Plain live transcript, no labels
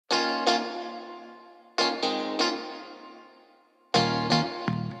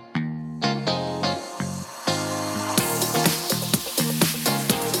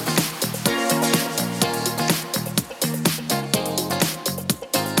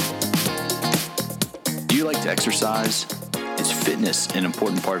you like to exercise? Is fitness an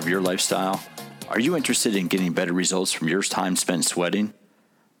important part of your lifestyle? Are you interested in getting better results from your time spent sweating?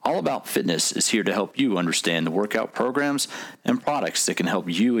 All About Fitness is here to help you understand the workout programs and products that can help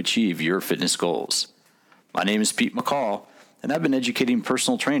you achieve your fitness goals. My name is Pete McCall, and I've been educating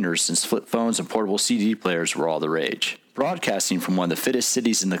personal trainers since flip phones and portable CD players were all the rage. Broadcasting from one of the fittest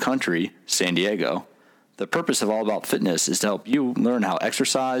cities in the country, San Diego, the purpose of All About Fitness is to help you learn how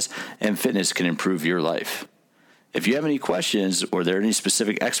exercise and fitness can improve your life. If you have any questions or there are any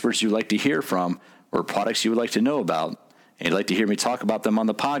specific experts you'd like to hear from or products you would like to know about, and you'd like to hear me talk about them on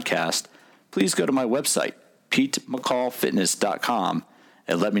the podcast, please go to my website, PeteMcCallFitness.com,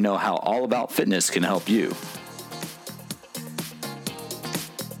 and let me know how All About Fitness can help you.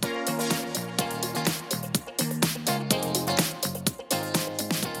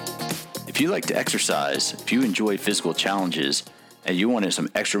 If you like to exercise, if you enjoy physical challenges, and you wanted some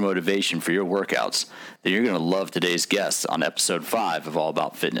extra motivation for your workouts, then you're going to love today's guest on episode 5 of All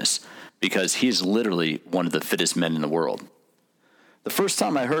About Fitness, because he's literally one of the fittest men in the world. The first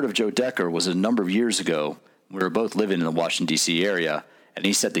time I heard of Joe Decker was a number of years ago. We were both living in the Washington, D.C. area, and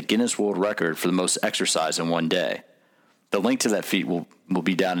he set the Guinness World Record for the most exercise in one day. The link to that feat will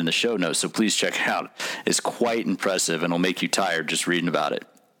be down in the show notes, so please check it out. It's quite impressive, and it'll make you tired just reading about it.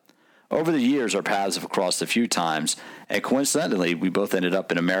 Over the years, our paths have crossed a few times, and coincidentally, we both ended up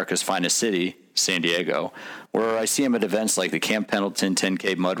in America's finest city, San Diego, where I see him at events like the Camp Pendleton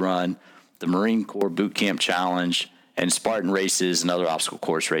 10K Mud Run, the Marine Corps Boot Camp Challenge, and Spartan races and other obstacle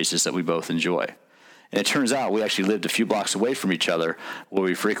course races that we both enjoy. And it turns out we actually lived a few blocks away from each other, where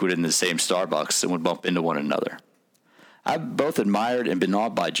we frequented in the same Starbucks and would bump into one another. I've both admired and been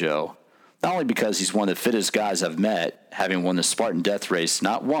awed by Joe, not only because he's one of the fittest guys I've met, having won the Spartan Death Race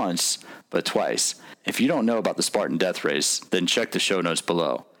not once, but twice. If you don't know about the Spartan Death Race, then check the show notes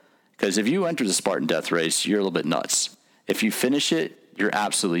below. Because if you enter the Spartan Death Race, you're a little bit nuts. If you finish it, you're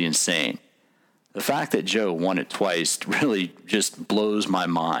absolutely insane. The fact that Joe won it twice really just blows my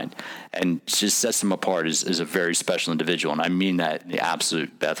mind and just sets him apart as a very special individual, and I mean that in the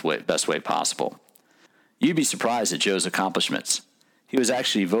absolute best way possible. You'd be surprised at Joe's accomplishments. He was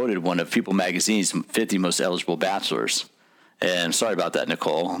actually voted one of People Magazine's 50 most eligible bachelors. And sorry about that,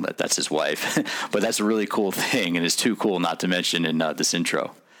 Nicole. That's his wife. But that's a really cool thing, and it's too cool not to mention in this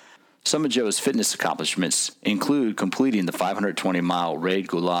intro. Some of Joe's fitness accomplishments include completing the 520-mile Raid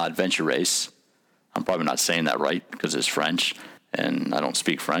Gula Adventure Race. I'm probably not saying that right because it's French, and I don't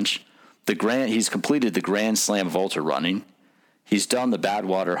speak French. He's completed the Grand Slam of ultra running. He's done the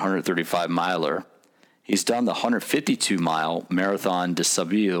Badwater 135-miler. He's done the 152-mile Marathon des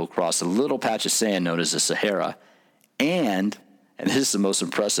Sables across a little patch of sand known as the Sahara. And this is the most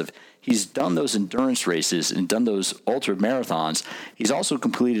impressive, he's done those endurance races and done those ultra marathons. He's also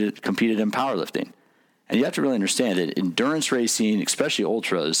competed in powerlifting. And you have to really understand that endurance racing, especially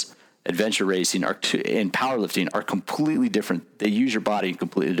ultras, adventure racing, and powerlifting are completely different. They use your body in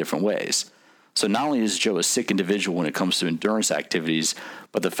completely different ways. So not only is Joe a sick individual when it comes to endurance activities,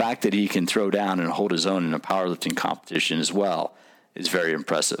 but the fact that he can throw down and hold his own in a powerlifting competition as well is very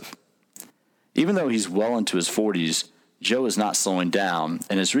impressive. Even though he's well into his 40s, Joe is not slowing down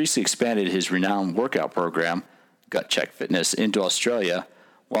and has recently expanded his renowned workout program, Gut Check Fitness, into Australia,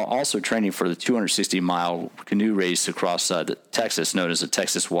 while also training for the 260-mile canoe race across Texas known as the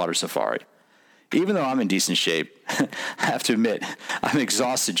Texas Water Safari. Even though I'm in decent shape, I have to admit, I'm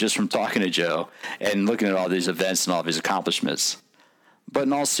exhausted just from talking to Joe and looking at all these events and all of his accomplishments. But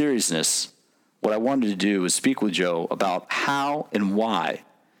in all seriousness, what I wanted to do was speak with Joe about how and why.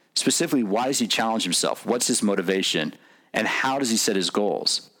 Specifically, why does he challenge himself? What's his motivation? And how does he set his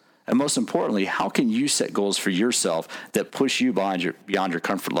goals? And most importantly, how can you set goals for yourself that push you beyond your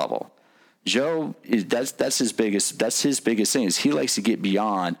comfort level? Joe, that's his biggest thing, is he likes to get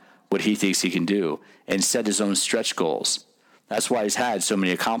beyond what he thinks he can do and set his own stretch goals. That's why he's had so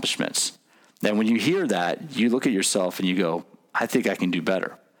many accomplishments. Then when you hear that, you look at yourself and you go, I think I can do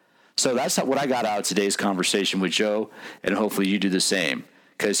better. So that's what I got out of today's conversation with Joe, and hopefully you do the same,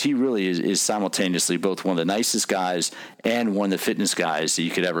 because he really is simultaneously both one of the nicest guys and one of the fitness guys that you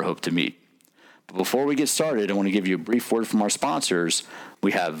could ever hope to meet. But before we get started, I want to give you a brief word from our sponsors.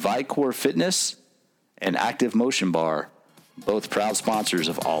 We have Vicor Fitness and Active Motion Bar, both proud sponsors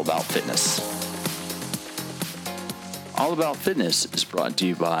of All About Fitness. All About Fitness is brought to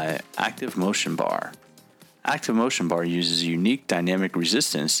you by Active Motion Bar. Active Motion Bar uses unique dynamic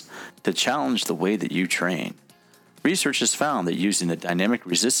resistance to challenge the way that you train. Research has found that using the dynamic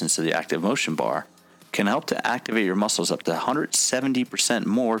resistance of the Active Motion Bar can help to activate your muscles up to 170%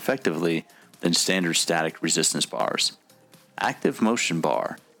 more effectively than standard static resistance bars. Active Motion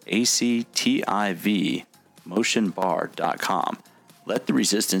Bar, ACTIV motionbar.com. Let the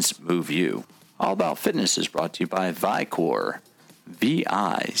resistance move you. All About Fitness is brought to you by Vicore,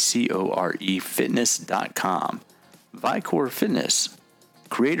 VICORE Fitness.com. Vicore Fitness,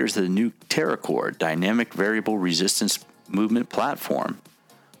 creators of the new TerraCore dynamic variable resistance movement platform.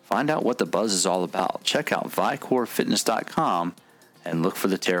 Find out what the buzz is all about. Check out VicoreFitness.com and look for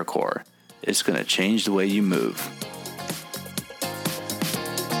the TerraCore. It's going to change the way you move.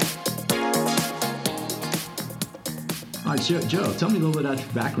 All right, Joe, tell me a little bit about your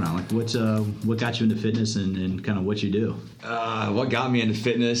background. Like, what got you into fitness and kind of what you do? What got me into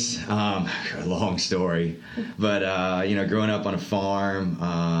fitness? A long story, but growing up on a farm,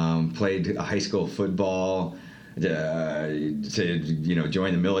 played high school football. To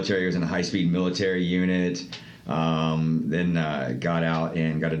join the military. I was in a high-speed military unit. Then got out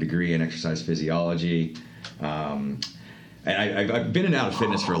and got a degree in exercise physiology. And I've been in and out of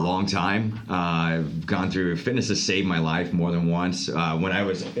fitness for a long time. I've gone through fitness has saved my life more than once. When I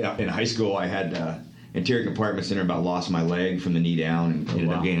was in high school, I had anterior compartment syndrome, about lost my leg from the knee down, and ended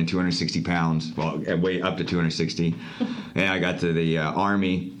up gaining 260 pounds. Well, way up to 260. And I got to the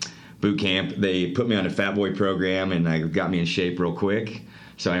Army boot camp. They put me on a Fat Boy program, and they got me in shape real quick.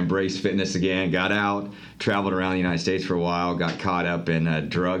 So I embraced fitness again, got out, traveled around the United States for a while, got caught up in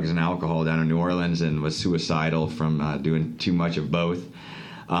drugs and alcohol down in New Orleans, and was suicidal from doing too much of both.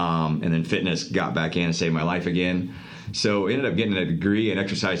 And then fitness got back in and saved my life again. So ended up getting a degree in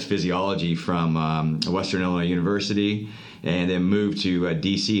exercise physiology from Western Illinois University, and then moved to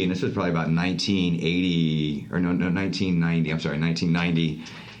D.C., and this was probably about 1990,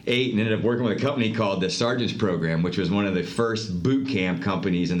 and ended up working with a company called the Sergeants Program, which was one of the first boot camp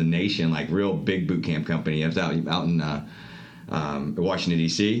companies in the nation, like real big boot camp company. I was out in Washington,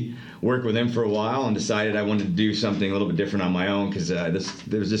 D.C., worked with them for a while and decided I wanted to do something a little bit different on my own because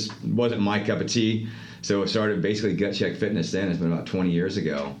this wasn't my cup of tea. So I started basically Gut Check Fitness then. It's been about 20 years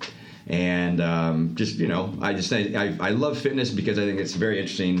ago. And I love fitness because I think it's very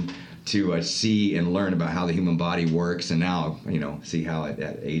interesting to see and learn about how the human body works, and now see how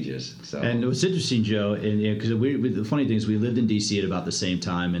it ages. So, and what's interesting, Joe, and because the funny thing is we lived in D.C. at about the same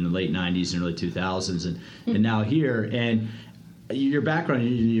time in the late '90s and early 2000s, and now here, and your background,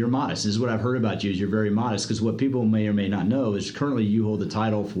 you're modest. This is what I've heard about you, is you're very modest, because what people may or may not know is currently you hold the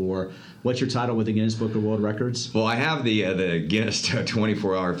title for, what's your title with the Guinness Book of World Records? Well, I have the Guinness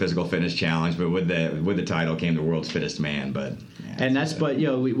 24-hour physical fitness challenge, but with the title came the world's fittest man. But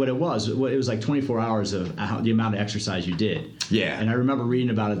what it was like 24 hours of the amount of exercise you did. Yeah. And I remember reading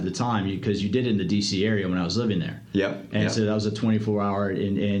about it at the time because you did it in the D.C. area when I was living there. Yep. And so that was a 24-hour,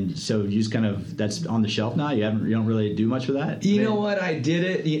 and so you just kind of, that's on the shelf now. You don't really do much with that. You know what? I did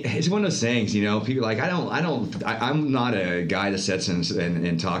it. It's one of those things. People like I'm not a guy that sits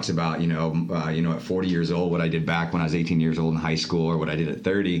and talks about at 40 years old what I did back when I was 18 years old in high school or what I did at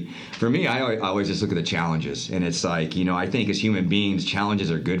 30. For me, I always just look at the challenges, and it's like I think as human beings,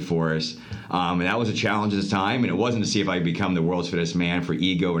 challenges are good for us. And that was a challenge at the time, and it wasn't to see if I become the world's fittest man for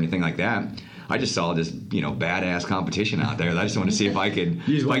ego or anything like that. I just saw this, badass competition out there. I just wanted to see if I could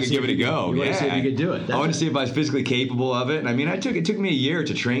give it a go. You want to see if you could do it. I wanted to see if I was physically capable of it. And I mean, it took me a year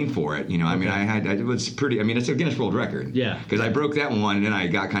to train for it. It was pretty. I mean, it's a Guinness World Record. Yeah. Because I broke that one, and then I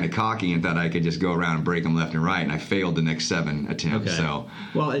got kind of cocky and thought I could just go around and break them left and right, and I failed the next 7 attempts. Okay. So.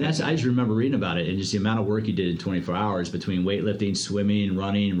 Well, and I just remember reading about it, and just the amount of work you did in 24 hours between weightlifting, swimming,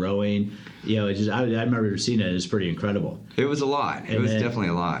 running, rowing. I remember seeing it. It was pretty incredible. It was a lot. It was definitely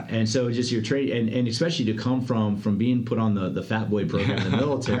a lot. And so just your trade, and especially to come from being put on the Fat Boy program in the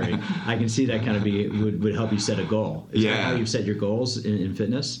military, I can see that kind of would help you set a goal. Is that how you set your goals in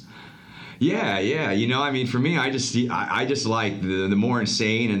fitness? Yeah. For me, I just like the more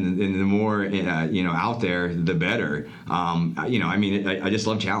insane and the more out there, the better. I just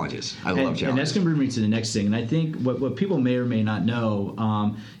love challenges. I love challenges. And that's going to bring me to the next thing. And I think what people may or may not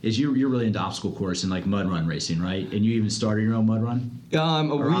know is you're really into obstacle course and like mud run racing, right? And you even started your own mud run.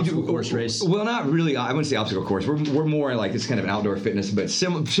 Obstacle course race. Well, not really. I wouldn't say obstacle course. We're more like it's kind of outdoor fitness, but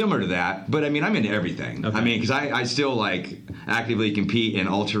similar to that. But I'm into everything. Okay. Because I still actively compete in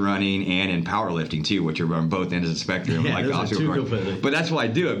ultra running and in powerlifting too, which are on both ends of the spectrum. Yeah, the obstacle course. But that's why I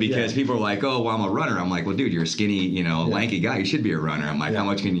do it, because people are like, "Oh, well, I'm a runner." I'm like, "Well, dude, you're a skinny, lanky guy. You should be a runner." I'm like, "How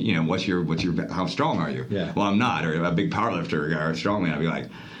much can what's your how strong are you?" Yeah. Well, I'm not, or a big powerlifter or a strongman. I'd be like,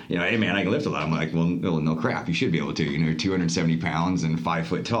 hey man, I can lift a lot. I'm like, well, no crap. You should be able to. You're 270 pounds and 5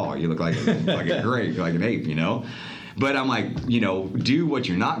 foot tall. You look like a great, like an ape, But I'm like, do what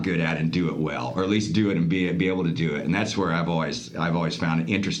you're not good at and do it well, or at least do it and be able to do it. And that's where I've always found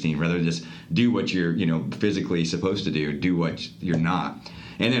it interesting, rather than just do what you're, physically supposed to do what you're not.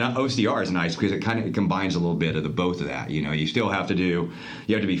 And then OCR is nice because it kind of combines a little bit of both of that. You still have to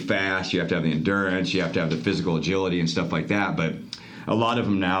be fast, you have to have the endurance, you have to have the physical agility and stuff like that. But a lot of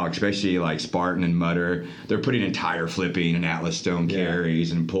them now, especially like Spartan and Mutter, they're putting in tire flipping and Atlas stone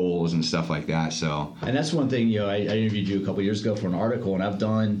carries and pulls and stuff like that. So, and that's one thing. I interviewed you a couple years ago for an article, and I've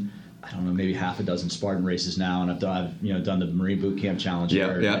done, I don't know, maybe half a dozen Spartan races now, and I've done the Marine Boot Camp Challenge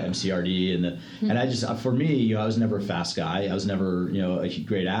MCRD, and I just, for me, I was never a fast guy. I was never a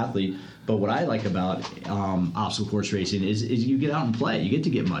great athlete. But what I like about obstacle course racing is you get out and play. You get to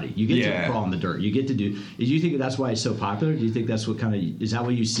get muddy. You get to crawl in the dirt. You get to do. Do you think that's why it's so popular? Do you think that's is that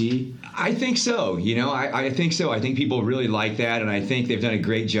what you see? I think so. I think so. I think people really like that, and I think they've done a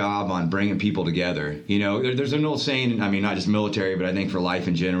great job on bringing people together. There's an old saying. I mean, not just military, but I think for life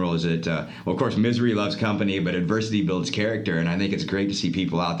in general, is that of course, misery loves company, but adversity builds character. And I think it's great to see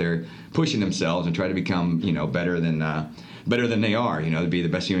people out there pushing themselves and try to become better than they are, to be the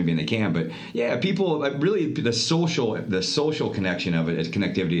best human being they can. But yeah, people really, the social connection of it, as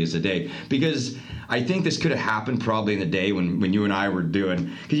connectivity is today, because I think this could have happened probably in the day when you and I were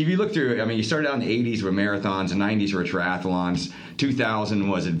doing, because if you look through, you started out in the 80s with marathons, the 90s were triathlons, 2000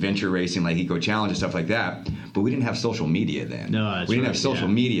 was adventure racing like Eco Challenge and stuff like that, but we didn't have social media then. No, we didn't have social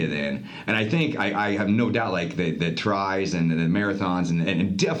media then. And I think, I have no doubt, like the tries and the marathons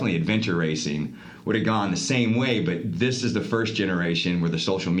and definitely adventure racing would have gone the same way, but this is the first generation with the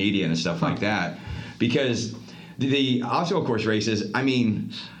social media and stuff like that, because the obstacle course races,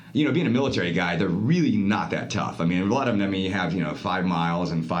 being a military guy, they're really not that tough. A lot of them, you have, 5 miles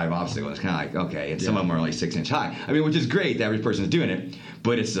and 5 obstacles. It's kind of like, okay, and some of them are only 6 inch high. Which is great, the average person's doing it,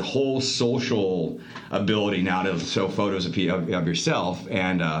 but it's the whole social ability now to show photos of yourself.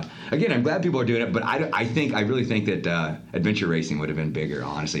 And again, I'm glad people are doing it, but I really think that adventure racing would have been bigger,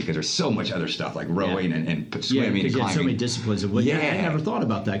 honestly, because there's so much other stuff like rowing and swimming and climbing. You had so many disciplines. I never thought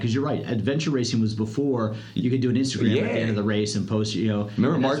about that, because you're right. Adventure racing was before you could do an Instagram at the end of the race and post.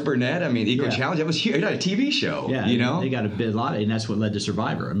 Remember Mark Burnett? Eco Challenge. That was huge. He had a TV show. Yeah, they got a lot, and that's what led to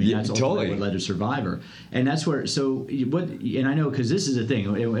Survivor. That's ultimately what led to Survivor, and that's where. So what? And I know, because this is a thing.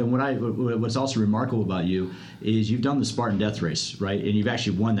 And what's also remarkable about you is you've done the Spartan Death Race, right? And you've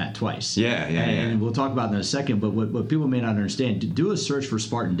actually won that twice. And we'll talk about that in a second. But what people may not understand, do a search for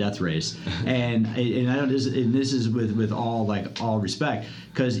Spartan Death Race, and I know this is with all respect,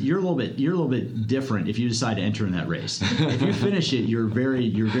 because you're a little bit different if you decide to enter in that race. If you finish it, you're a very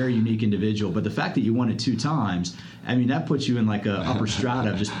unique individual. But the fact that you won it 2 times, that puts you in like a upper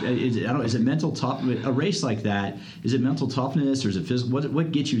strata. Is it mental tough? A race like that, is it mental toughness or is it physical?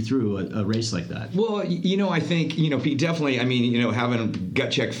 What gets you through a race like that? Well, I think definitely. Having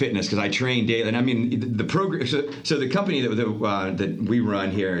Gut Check Fitness, because I train daily, and the program. So the company that we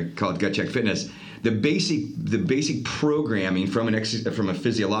run here called Gut Check Fitness. The basic programming from a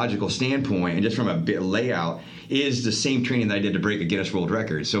physiological standpoint and just from a bit layout is the same training that I did to break a Guinness World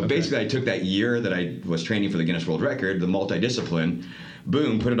Record. So basically, I took that year that I was training for the Guinness World Record, the multidiscipline,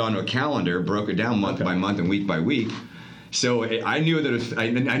 boom, put it onto a calendar, broke it down month by month and week by week. So I knew that I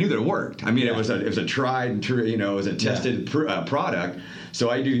knew that it worked. It was a tried and true, it was a tested product. So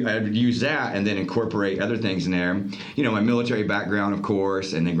I would use that and then incorporate other things in there. My military background, of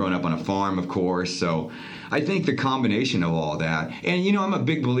course, and then growing up on a farm, of course. So I think the combination of all that, and I'm a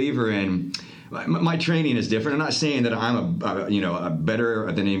big believer in. My training is different. I'm not saying that I'm a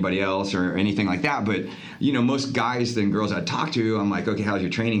better than anybody else or anything like that, but most guys and girls I talk to, I'm like, okay, how's your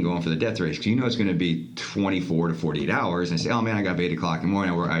training going for the death race? Because it's going to be 24 to 48 hours, and I say, oh man, I got up 8 o'clock in the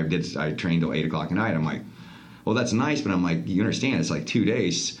morning. I trained till 8 o'clock at night. I'm like, well, that's nice, but I'm like, you understand, it's like 2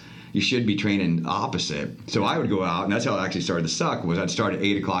 days. You should be training opposite. So I would go out, and that's how it actually started to suck. Was I'd start at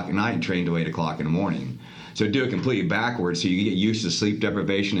 8 o'clock at night and train till 8 o'clock in the morning. So do it completely backwards, so you get used to sleep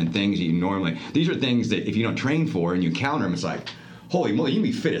deprivation and things that you normally. These are things that if you don't train for and you counter them, it's like, holy moly, you can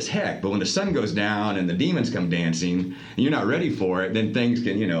be fit as heck. But when the sun goes down and the demons come dancing and you're not ready for it, then things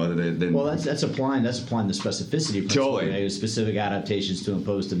can, Well, that's applying the specificity principle. Totally. Specific adaptations to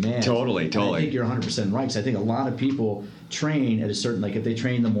impose demand. Totally. And I think you're 100% right, because I think a lot of people train at a certain, like if they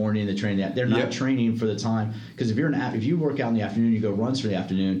train in the morning, they train they're not training for the time. Because if you work out in the afternoon, you go runs for the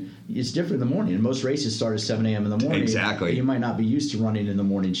afternoon, it's different in the morning. And most races start at 7 a.m. in the morning. Exactly. You might not be used to running in the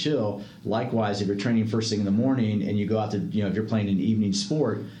morning chill. Likewise, if you're training first thing in the morning and you go out to, if you're playing an evening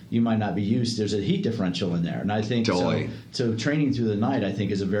sport, you might not be used. There's a heat differential in there. And I think totally. So training through the night, I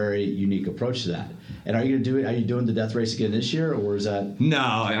think, is a very unique approach to that. And are you going to do it? Are you doing the death race again this year, or is that? No,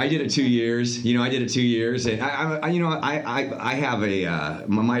 I did it 2 years. I did it 2 years, and I have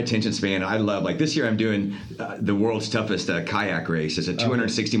my attention span. I love, like, this year I'm doing the world's toughest kayak race. It's a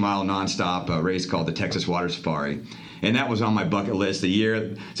 260 mile nonstop race called the Texas Water Safari, and that was on my bucket list. The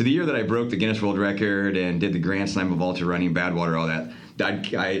year that I broke the Guinness World Record and did the Grand Slam of ultra running, Badwater, all that.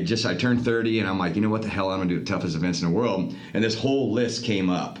 I turned 30, and I'm like, what the hell? I'm gonna do the toughest events in the world, and this whole list came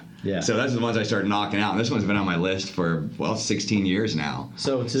up. Yeah. So those are the ones I started knocking out. And this one's been on my list for, 16 years now.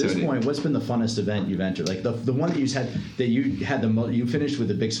 So to this point, what's been the funnest event you've entered? Like the one that you finished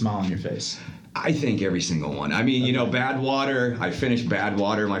with a big smile on your face? I think every single one. I mean, Badwater, I finished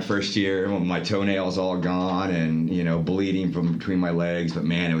Badwater my first year. My toenails all gone and, bleeding from between my legs. But,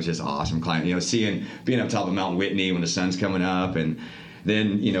 man, it was just awesome climbing. Being up top of Mount Whitney when the sun's coming up, and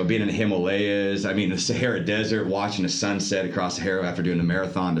then, being in the Himalayas, the Sahara Desert, watching the sunset across the Sahara after doing the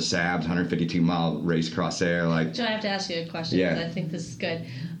Marathon des Sables, 152-mile race across there. So I have to ask you a question, because I think this is good.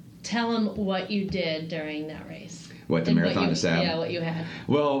 Tell them what you did during that race. What, the Marathon des Sables? Yeah, what you had.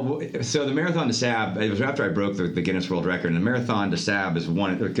 Well, so the Marathon des Sables, it was after I broke the Guinness World Record, and the Marathon des Sables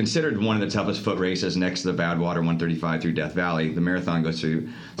is considered one of the toughest foot races next to the Badwater 135 through Death Valley. The marathon goes through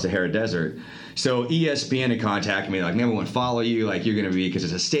Sahara Desert. So ESPN had contacted me, like, man, we want to follow you, like, you're going to be, because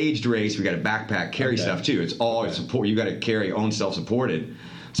it's a staged race, we got a backpack, carry stuff too. It's all support. You got to carry own self-supported.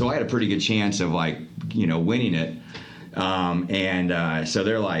 So I had a pretty good chance of, like, winning it. So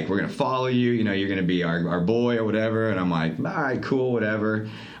they're like, we're going to follow you, you're going to be our boy or whatever. And I'm like, all right, cool, whatever.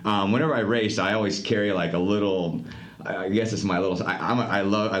 Whenever I race, I always carry like a little, I guess it's my little, I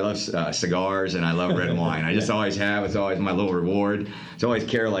love cigars, and I love red wine. I just always have. It's always my little reward. So I always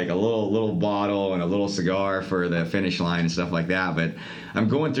carry like a little bottle and a little cigar for the finish line and stuff like that. But I'm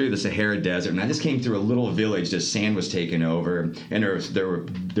going through the Sahara Desert, and I just came through a little village that sand was taken over, and there were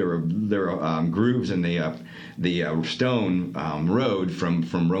grooves in the stone road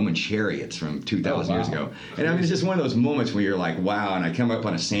from Roman chariots from 2,000 years ago. And it's just one of those moments where you're like, wow. And I come up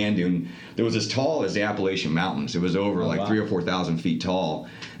on a sand dune that was as tall as the Appalachian Mountains. It was over 3,000 or 4,000 feet tall.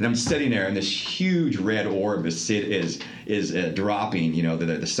 And I'm sitting there, and this huge red orb is dropping.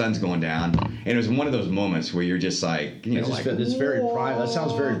 The sun's going down, and it was one of those moments where you're just like, it's very primal. That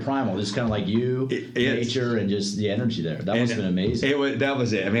sounds very primal. Just kind of like nature, and just the energy there. That must have been amazing. That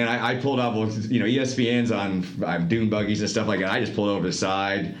was it. I mean, I pulled up, ESPN's on dune buggies and stuff like that. I just pulled over to the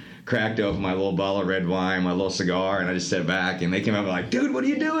side, cracked open my little bottle of red wine, my little cigar, and I just sat back, and they came up and like, dude, what are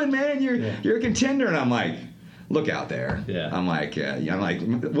you doing, man? You're a contender. And I'm like, look out there. Yeah. I'm like,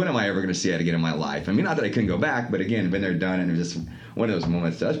 when am I ever going to see that again in my life? I mean, not that I couldn't go back, but again, been there, done it, and it was just one of those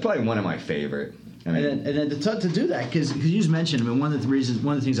moments. That's probably one of my favorite. And then to do that, because you just mentioned, one of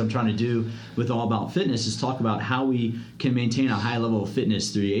the things I'm trying to do with All About Fitness is talk about how we can maintain a high level of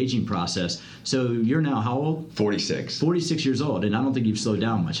fitness through the aging process. So you're now how old? 46. 46 years old, and I don't think you've slowed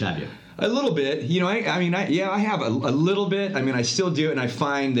down much, have you? A little bit, I have a little bit. I mean, I still do it, and I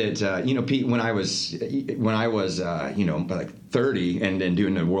find that, Pete, when I was like 30 and then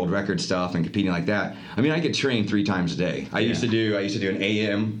doing the world record stuff and competing like that, I mean, I could train 3 times a day. I used to do an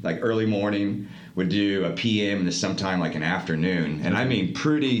AM, like early morning, would do a PM, and sometime like an afternoon. And I mean,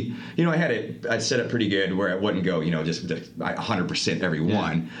 pretty, I'd set it pretty good where it wouldn't go, just 100% every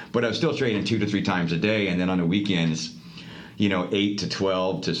one, but I was still training 2 to 3 times a day, and then on the weekends, 8 to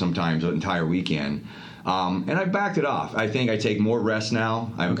 12 to sometimes an entire weekend. And I've backed it off. I think I take more rest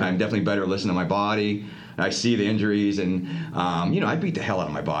now. I'm definitely better listening to my body. I see the injuries, and I beat the hell out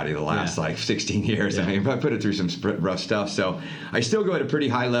of my body the last 16 years. I mean, I put it through some rough stuff. So I still go at a pretty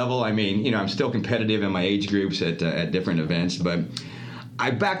high level. I mean, I'm still competitive in my age groups at different events, but I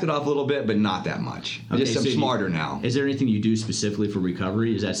backed it off a little bit, but not that much. I'm smarter now. Is there anything you do specifically for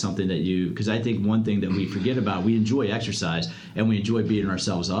recovery? Is that something that because I think one thing that we forget about, we enjoy exercise and we enjoy beating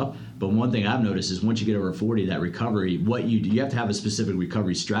ourselves up. But one thing I've noticed is once you get over 40, that recovery, what you do, you have to have a specific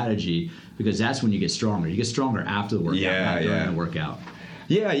recovery stratery, because that's when you get stronger. You get stronger after the workout, not during the workout.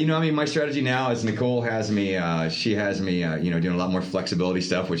 Yeah, my strategy now is Nicole has me, she has me, doing a lot more flexibility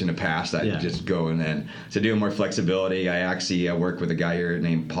stuff, which in the past I'd just go and then. So doing more flexibility, I actually work with a guy here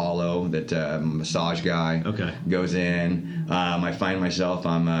named Paulo, that massage guy. Okay. Goes in. I find myself,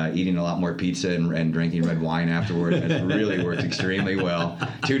 I'm eating a lot more pizza and drinking red wine afterward. It really works extremely well.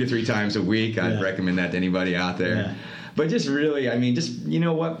 2 to 3 times a week. I'd recommend that to anybody out there. Yeah. But just really, I mean, just,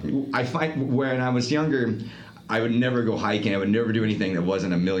 what? I find when I was younger, I would never go hiking. I would never do anything that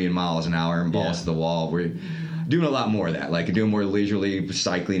wasn't a million miles an hour and balls to the wall. We're doing a lot more of that, like doing more leisurely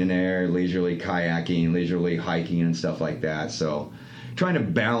cycling in air, leisurely kayaking, leisurely hiking and stuff like that. So trying to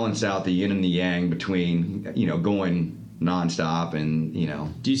balance out the yin and the yang between, going nonstop and,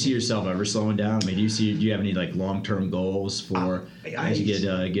 Do you see yourself ever slowing down? I mean, do you have any like long-term goals for as you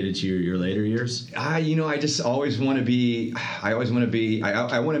get into your later years? I just always want to be, I want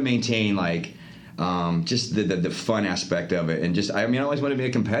to maintain like, just the fun aspect of it, and I always want to be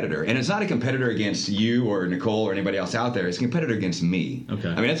a competitor, and it's not a competitor against you or Nicole or anybody else out there. It's a competitor against me. Okay.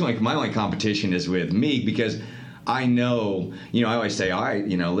 I mean, that's my only competition is with me, because I know, I always say, all right,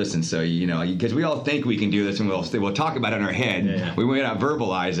 listen, so, because we all think we can do this, and we'll talk about it in our head. Yeah. We may not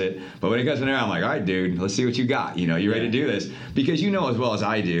verbalize it, but when it goes in there, I'm like, all right, dude, let's see what you got. You ready to do this? Because you know as well as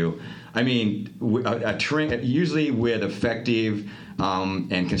I do, I mean, usually with effective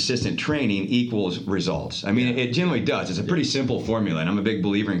and consistent training equals results. I mean, it generally does. It's a pretty simple formula, and I'm a big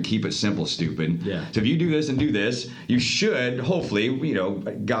believer in keep it simple, stupid. Yeah. So if you do this and do this, you should, hopefully,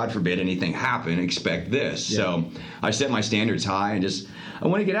 God forbid anything happen, expect this. Yeah. So I set my standards high, and I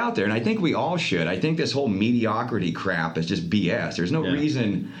want to get out there, and I think we all should. I think this whole mediocrity crap is just BS. There's no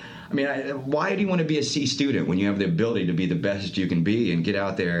reason. I mean, why do you want to be a C student when you have the ability to be the best you can be and get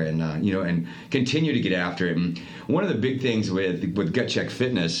out there and and continue to get after it? And one of the big things with Gut Check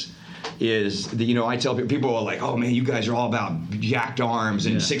Fitness is that, I tell people are like, oh man, you guys are all about jacked arms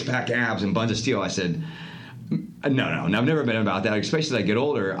and six-pack abs and buns of steel. I said, no, I've never been about that. Especially as I get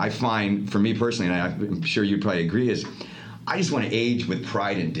older, I find, for me personally, and I'm sure you'd probably agree, is I just want to age with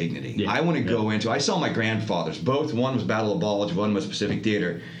pride and dignity. Yeah. I want to go into. I saw my grandfathers. Both, one was Battle of Bulge, one was Pacific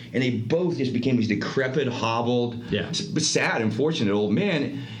Theater. And they both just became these decrepit, hobbled, sad, unfortunate old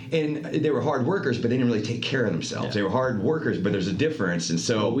men. And they were hard workers, but they didn't really take care of themselves. Yeah. They were hard workers, but there's a difference. And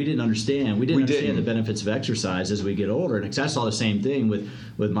so we didn't understand. We didn't understand the benefits of exercise as we get older. And I saw the same thing with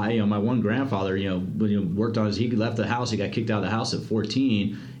my my one grandfather. Worked on he left the house. He got kicked out of the house at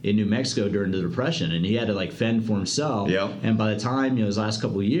 14 in New Mexico during the Depression, and he had to like fend for himself. Yep. And by the time his last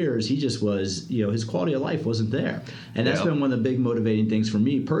couple of years, he just was his quality of life wasn't there. And that's been one of the big motivating things for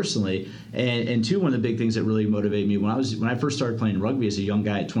me personally. And two, one of the big things that really motivated me when I first started playing rugby as a young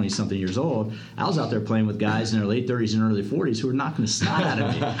guy at 20-something years old, I was out there playing with guys in their late 30s and early 40s who were knocking the snot out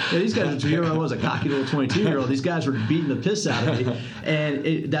of me. These guys, here I was, a cocky little 22-year-old. These guys were beating the piss out of me,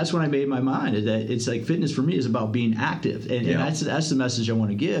 and that's when I made my mind that it's like fitness for me is about being active, and that's the message I want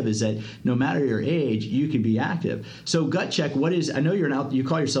to give, is that no matter your age, you can be active. So Gut Check, I know you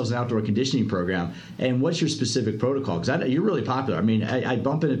call yourselves an outdoor conditioning program, and what's your specific protocol? Because you're really popular. I mean, I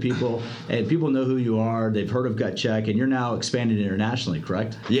bump into people, and people know who you are. They've heard of Gut Check, and you're now expanded internationally,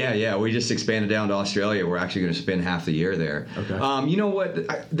 correct? Yeah. We just expanded down to Australia. We're actually going to spend half the year there. Okay. You know what?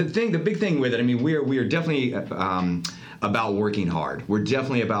 The big thing with it, I mean, we are definitely about working hard. We're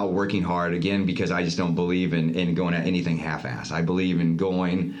definitely about working hard, again, because I just don't believe in going at anything half-assed. I believe in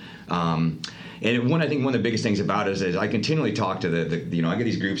going. And I think one of the biggest things about it is I continually talk to I get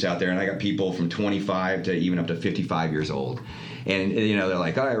these groups out there, and I got people from 25 to even up to 55 years old. And, they're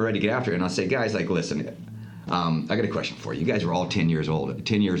like, all right, we're ready to get after it. And I'll say, guys, like, listen, I got a question for you. You guys were all 10 years old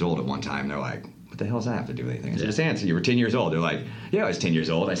at one time. They're like, what the hell does that have to do with anything? I said, just answer. You were 10 years old. They're like, yeah, I was 10 years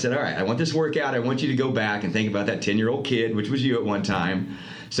old. I said, all right, I want this workout. I want you to go back and think about that 10-year-old kid, which was you at one time.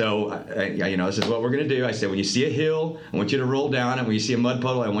 So, this is what we're going to do. I said, when you see a hill, I want you to roll down it. When you see a mud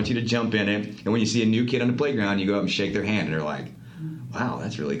puddle, I want you to jump in it. And when you see a new kid on the playground, you go up and shake their hand. And they're like, wow,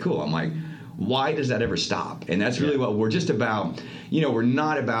 that's really cool. I'm like, why does that ever stop? And that's really what we're just about. We're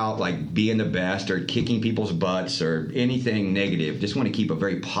not about like being the best or kicking people's butts or anything negative. Just want to keep a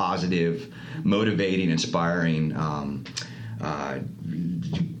very positive, motivating, inspiring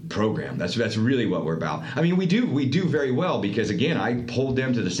program. That's really what we're about. I mean, we do very well because, again, I hold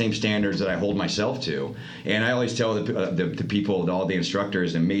them to the same standards that I hold myself to. And I always tell the people, all the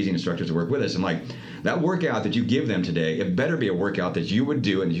instructors, the amazing instructors that work with us, I'm like, that workout that you give them today, it better be a workout that you would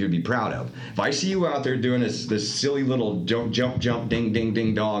do and you would be proud of. If I see you out there doing this silly little jump, ding, ding,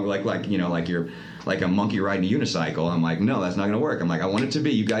 ding, dong, like you're like a monkey riding a unicycle, I'm like, no, that's not going to work. I'm like, I want it to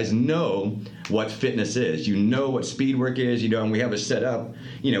be, you guys know what fitness is. You know what speed work is, and we have it set up,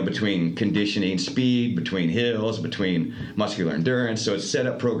 between conditioning, speed, between hills, between muscular endurance. So it's set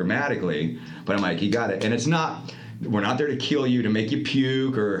up programmatically. But I'm like, you got it. And it's not, we're not there to kill you, to make you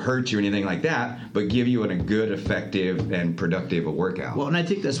puke or hurt you, anything like that, but give you a good, effective, and productive workout. Well, and I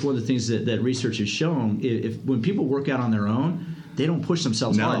think that's one of the things that research has shown. When people work out on their own, they don't push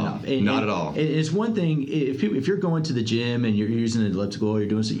themselves hard enough. Not at all. It's one thing if you're going to the gym and you're using an elliptical, or you're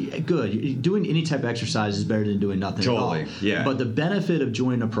doing good. You're doing any type of exercise is better than doing nothing totally. at all. Yeah. But the benefit of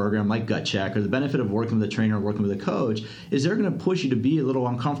joining a program like Gut Check, or the benefit of working with a trainer or working with a coach, is they're going to push you to be a little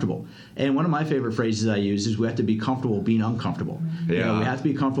uncomfortable. And one of my favorite phrases I use is we have to be comfortable being uncomfortable. Yeah. We have to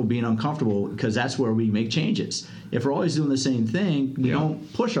be comfortable being uncomfortable, because that's where we make changes. If we're always doing the same thing, we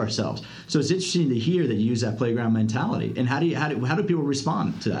don't push ourselves. So it's interesting to hear that you use that playground mentality. And how do people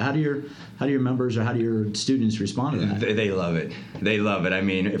respond to that? How do your members or how do your students respond to that? They love it. They love it. I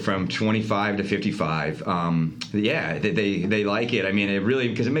mean, from 25 to 55, they like it. I mean, it really,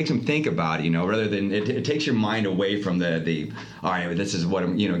 because it makes them think about it, rather than it takes your mind away from the all right, this is what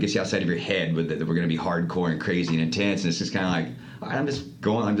it gets you outside of your head with that we're going to be hardcore and crazy and intense, and it's just kind of like, I'm just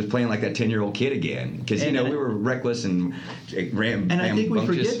playing like that 10-year-old kid again, because we were reckless and and I think we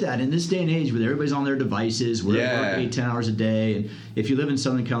forget that in this day and age, where everybody's on their devices, we're at work 8-10 hours a day, and if you live in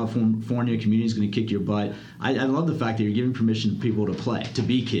Southern California, community is going to kick your butt. I love the fact that you're giving permission to people to play, to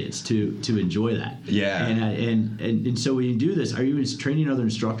be kids, to enjoy that. Yeah. And so when you do this, are you training other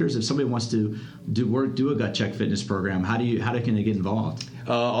instructors? If somebody wants to do a Gut Check Fitness program, how can they get involved?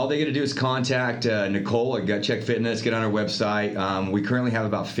 All they got to do is contact Nicole at Gut Check Fitness. Get on our website. We currently have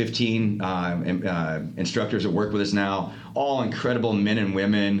about 15 instructors that work with us now. All incredible men and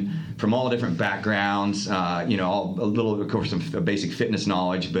women from all different backgrounds. All a little, of course, some basic fitness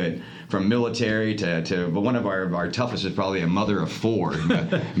knowledge, but from military to one of our toughest is probably a mother of 4,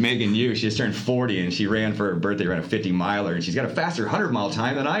 Megan Yu. She just turned 40 and she ran for her birthday, ran a 50-miler, and she's got a faster 100-mile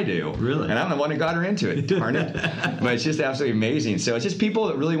time than I do. Really? And I'm the one that got her into it. Darn it! But it's just absolutely amazing. So it's just people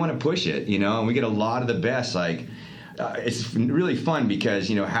that really want to push it, and we get a lot of the best. Like, it's really fun because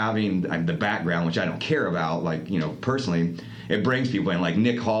having the background, which I don't care about, personally, it brings people in. Like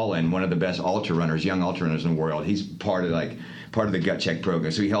Nick Holland, one of the best ultra runners, young ultra runners in the world. He's part of the Gut Check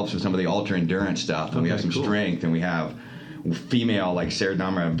program, so he helps with some of the ultra endurance stuff, and we have some strength, and we have female like Sarah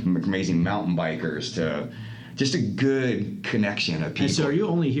Dahmer, amazing mountain bikers to. Just a good connection of people. And so, are you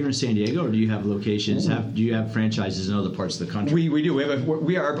only here in San Diego, or do you have locations? Do you have franchises in other parts of the country? We do.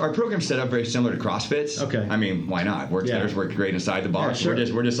 Our program's set up very similar to CrossFit's. Okay. I mean, why not? Work great inside the box. Yeah,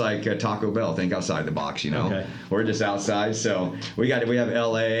 sure. We're just like Taco Bell. Think outside the box. Okay. We're just outside. So we have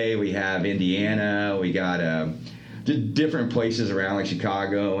LA, we have Indiana, we got different places around like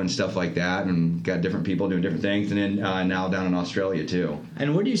Chicago and stuff like that, and got different people doing different things, and then now down in Australia too.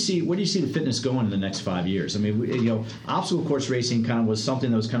 And where do you see the fitness going in the next 5 years? I mean, obstacle course racing kind of was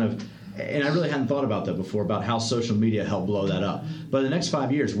something that was kind of, and I really hadn't thought about that before, about how social media helped blow that up. But in the next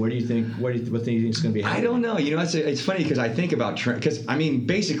 5 years, what do you think is going to be happening? I don't know. It's funny because I think about trend, because I mean,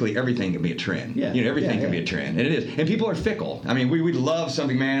 basically everything can be a trend. Yeah. Everything can be a trend, and it is. And people are fickle. I mean, we would love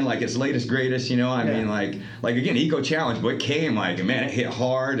something, man, like it's latest greatest. I mean, like again, Eco Challenge, but it came like, man, it hit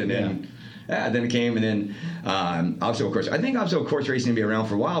hard, and then. Yeah, then it came, and then obstacle course. I think obstacle course racing will be around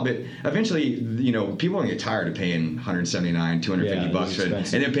for a while, but eventually, people are going to get tired of paying $179,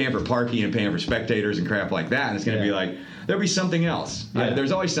 $250 and then paying for parking and paying for spectators and crap like that. And it's going to be like, there'll be something else. Yeah.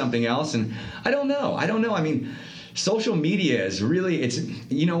 There's always something else, and I don't know. I mean, social media is really,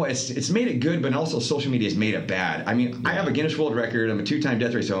 it's made it good, but also social media has made it bad. I mean, I have a Guinness World Record. I'm a 2-time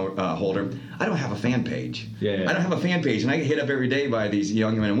death race holder. I don't have a fan page. Yeah. I don't have a fan page, and I get hit up every day by these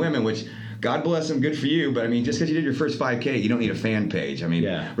young men and women, which God bless them, good for you. But I mean, just because you did your first 5K, you don't need a fan page. I mean,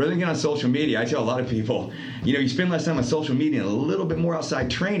 rather than get on social media, I tell a lot of people, you spend less time on social media and a little bit more outside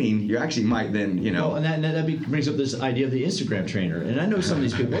training, you actually might then, Well, and that brings up this idea of the Instagram trainer. And I know some of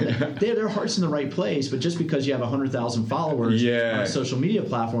these people, their heart's in the right place, but just because you have 100,000 followers on a social media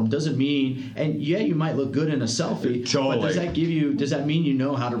platform doesn't mean, and you might look good in a selfie, totally. But does that mean you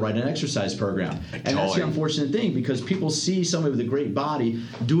know how to write an exercise program? And that's the unfortunate thing, because people see somebody with a great body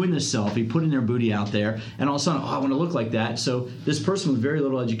doing this selfie, putting their booty out there, and all of a sudden, I want to look like that. So this person with very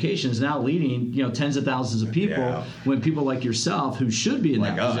little education is now leading, tens of thousands of people, when people like yourself, who should be in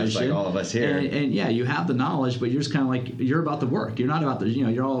that position, like all of us here, and you have the knowledge, but you're just kind of like, you're about the work. You're not about the,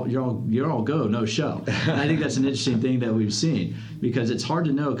 you're all go, no show. And I think that's an interesting thing that we've seen, because it's hard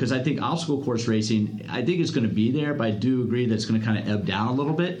to know, because I think obstacle course racing, I think it's going to be there, but I do agree that it's going to kind of ebb down a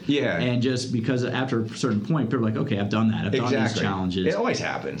little bit. Yeah. And just because after a certain point, people are like, okay, I've done that. I've done these challenges. It always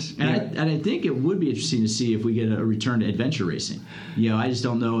happens. And I think it would be interesting to see if we get a return to adventure racing. I just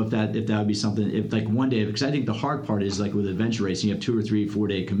don't know if that would be something, if like one day, because I think the hard part is like with adventure racing, you have 2 or 3, 4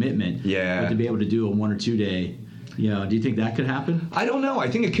 day commitment. Yeah. But to be able to do a 1 or 2 day, do you think that could happen? I don't know. I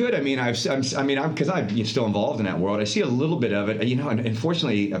think it could. I mean, because I'm still involved in that world. I see a little bit of it. And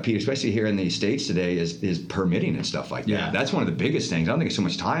unfortunately, Pete, especially here in the States today, is permitting and stuff like that. Yeah. That's one of the biggest things. I don't think it's so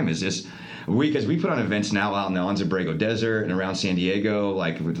much time. Is just, because we put on events now out in the Anza Borrego Desert and around San Diego,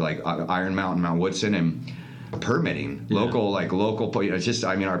 like with like Iron Mountain, Mount Woodson, and permitting local. It's just,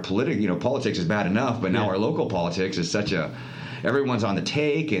 I mean, our politics is bad enough, but now our local politics is such a, everyone's on the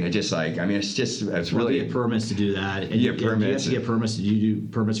take, and it just like, I mean, it's really. You get permits to do that. And you get permits. You have to get permits. Do you do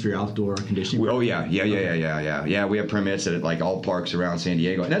permits for your outdoor conditioning? Oh yeah. Yeah, we have permits at like all parks around San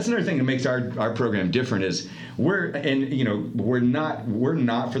Diego, and that's another thing that makes our program different is we're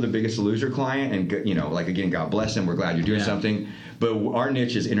not for the Biggest Loser client, and like again, God bless them. We're glad you're doing something. But our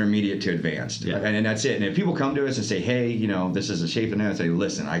niche is intermediate to advanced, and that's it. And if people come to us and say, "Hey, this is a shape," and I say,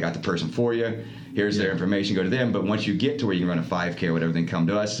 "Listen, I got the person for you. Here's their information. Go to them." But once you get to where you can run a 5K or whatever, then come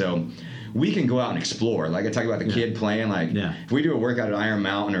to us. So we can go out and explore. Like I talk about the kid playing. Like if we do a workout at Iron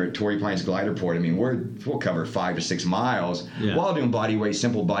Mountain or at Torrey Pines Glider Port, I mean, we'll cover 5 to 6 miles while doing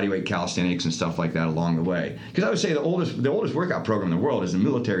simple body weight calisthenics and stuff like that along the way. Because I would say the oldest workout program in the world is the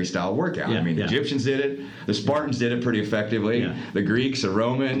military style workout. I mean, the Egyptians did it, the Spartans did it pretty effectively, the Greeks, the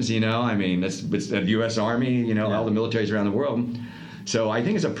Romans. I mean, it's the U.S. Army. All the militaries around the world. So I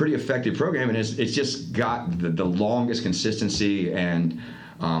think it's a pretty effective program, and it's just got the longest consistency, and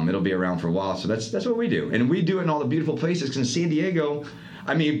it'll be around for a while. So that's what we do, and we do it in all the beautiful places. Because in San Diego,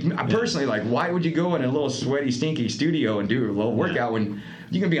 I mean, personally, like, why would you go in a little sweaty, stinky studio and do a little workout when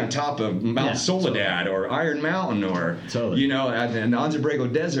you can be on top of Mount Soledad or Iron Mountain or at the Anza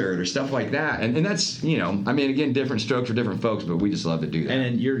Borrego Desert or stuff like that? And that's I mean, again, different strokes for different folks, but we just love to do that. And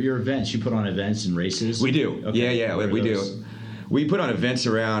then your events, you put on events and races. We do, we do. We put on events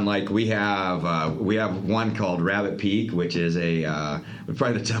around, like we have one called Rabbit Peak, which is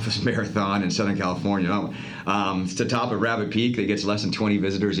probably the toughest marathon in Southern California. It's the top of Rabbit Peak that gets less than 20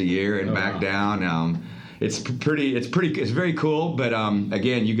 visitors a year and back down. It's very cool, but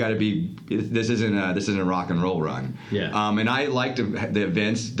again, you got to be. This isn't a rock and roll run. And I like the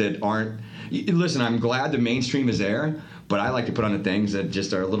events that aren't. Listen, I'm glad the mainstream is there. But I like to put on the things that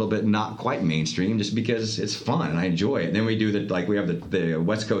just are a little bit not quite mainstream, just because it's fun and I enjoy it. And then we do we have the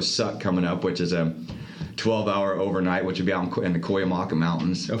West Coast Suck coming up, which is a 12-hour overnight, which will be out in the Cuyamaca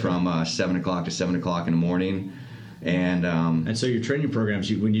Mountains from 7 o'clock to 7 o'clock in the morning. And so your training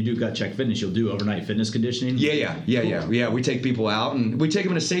programs, when you do Gut Check Fitness, you'll do overnight fitness conditioning? Yeah. We take people out, and we take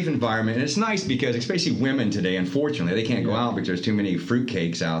them in a safe environment. And it's nice because, especially women today, unfortunately, they can't go out because there's too many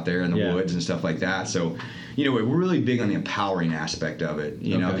fruitcakes out there in the woods and stuff like that. So, we're really big on the empowering aspect of it,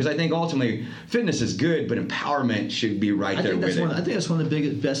 because I think ultimately fitness is good, but empowerment should be there with it. I think that's one of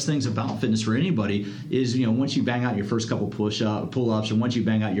the best things about fitness for anybody is, once you bang out your first couple pull-ups, or once you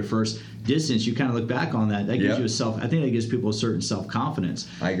bang out your first distance, you kind of look back on that. That gives you I think that gives people a certain self-confidence.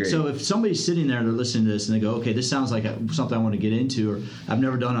 I agree. So if somebody's sitting there and they're listening to this and they go, okay, this sounds like something I want to get into, or I've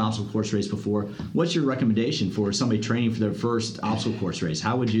never done an obstacle course race before, what's your recommendation for somebody training for their first obstacle course race?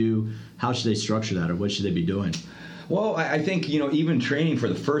 How should they structure that, or what should they be doing? Well, I think, even training for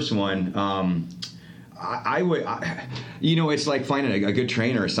the first one, I would, it's like finding a good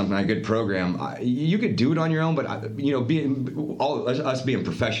trainer or something, a good program. You could do it on your own, but us being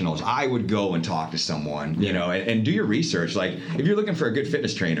professionals, I would go and talk to someone, and do your research. Like, if you're looking for a good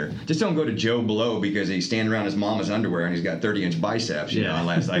fitness trainer, just don't go to Joe Blow because he's standing around his mama's underwear and he's got 30-inch biceps.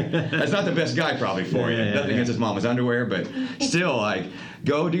 Unless that's not the best guy probably for you. Nothing against his mama's underwear, but still,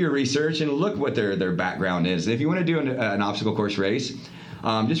 go do your research and look what their background is. If you want to do an obstacle course race,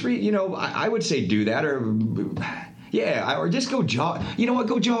 just I would say do that, or just go jog. You know what?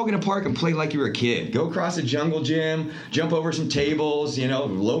 Go jog in a park and play like you were a kid. Go across a jungle gym, jump over some tables,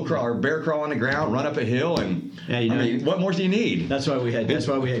 low crawl or bear crawl on the ground, run up a hill, and what more do you need? That's why we had kids,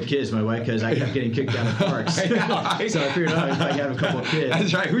 my wife, because I kept getting kicked out of parks. So I figured out I have a couple of kids.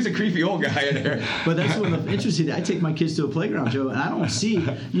 That's right. Who's a creepy old guy in there? But that's one of the interesting. I take my kids to a playground, Joe, and I don't see,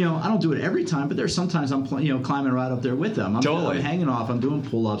 I don't do it every time, but there's sometimes I'm climbing right up there with them. I'm hanging off. I'm doing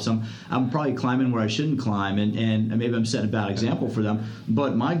pull-ups. I'm probably climbing where I shouldn't climb, and maybe I'm setting a bad example for them.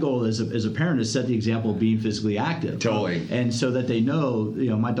 But my goal as a parent is set the example of being physically active. Totally. And so that they know,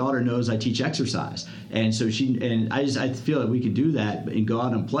 my daughter knows I teach exercise, and so I feel that we could do that and go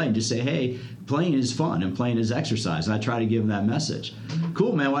out and play and just say, hey, playing is fun and playing is exercise. And I try to give them that message.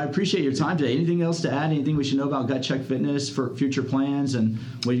 Cool, man. Well, I appreciate your time today. Anything else to add? Anything we should know about Gut Check Fitness for future plans and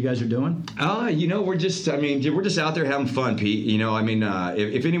what you guys are doing? We're just out there having fun, Pete.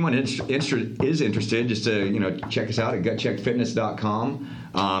 If anyone is interested, just to, check us out at gutcheckfitness.com.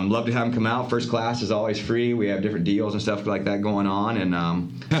 Love to have them come out. First class is always free. We have different deals and stuff like that going on. And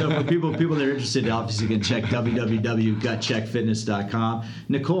so for people that are interested, obviously you can check www.gutcheckfitness.com.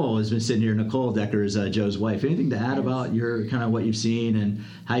 Nicole has been sitting here. Nicole Decker is Joe's wife. Anything to add about your kind of what you've seen and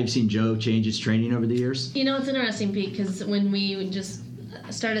how you've seen Joe change his training over the years? It's interesting, Pete, because when we just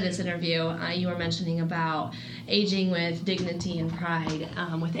started this interview, you were mentioning about aging with dignity and pride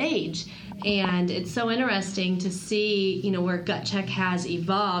with age. And it's so interesting to see, where Gut Check has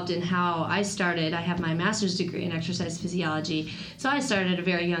evolved and how I started. I have my master's degree in exercise physiology. So I started at a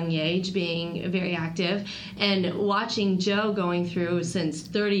very young age, being very active, and watching Joe going through since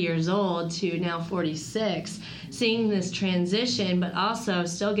 30 years old to now 46, seeing this transition, but also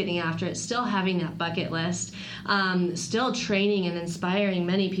still getting after it, still having that bucket list, still training and inspiring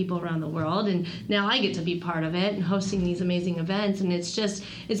many people around the world. And now I get to be part of it and hosting these amazing events. And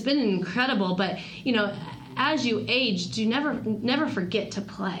it's been incredible. But, as you age, do never forget to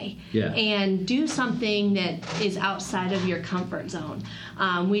play and do something that is outside of your comfort zone.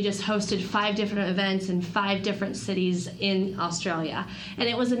 We just hosted 5 different events in 5 different cities in Australia, and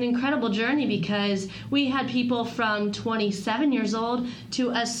it was an incredible journey because we had people from 27 years old to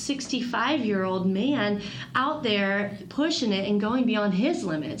a 65-year-old man out there pushing it and going beyond his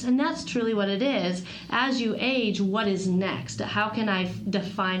limits. And that's truly what it is. As you age, what is next? How can I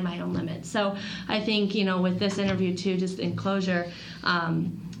define my own limits? So I think, with this interview too, just in closure,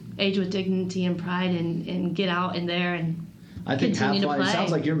 age with dignity and pride, and get out in there and I think have continue fun. to play. It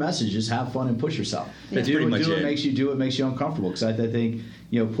sounds like your message is have fun and push yourself. That's pretty much it. Do what makes you uncomfortable. Because I think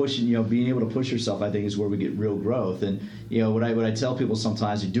pushing, being able to push yourself, I think is where we get real growth. And what I tell people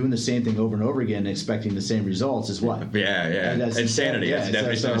sometimes, you're doing the same thing over and over again, and expecting the same results is what? Yeah. That's insanity. Yeah, it's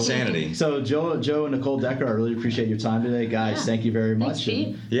definitely insanity. So Joe and Nicole Decker, I really appreciate your time today, guys. Thank you very much.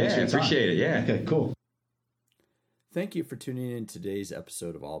 Thanks, Pete. I appreciate it. Yeah. Okay, cool. Thank you for tuning in to today's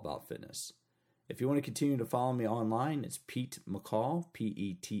episode of All About Fitness. If you want to continue to follow me online, it's Pete McCall,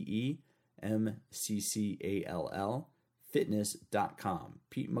 PeteMccall, fitness.com.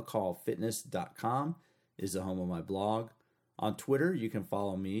 PeteMccallFitness.com is the home of my blog. On Twitter, you can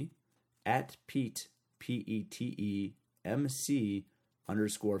follow me at Pete,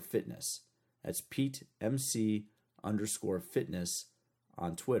 PeteMC_fitness. That's Pete MC_fitness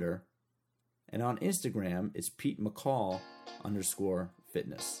on Twitter. And on Instagram, it's Pete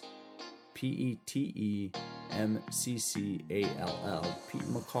McCall_fitness. PeteMccall, Pete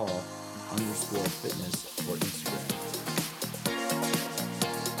McCall_fitness for Instagram.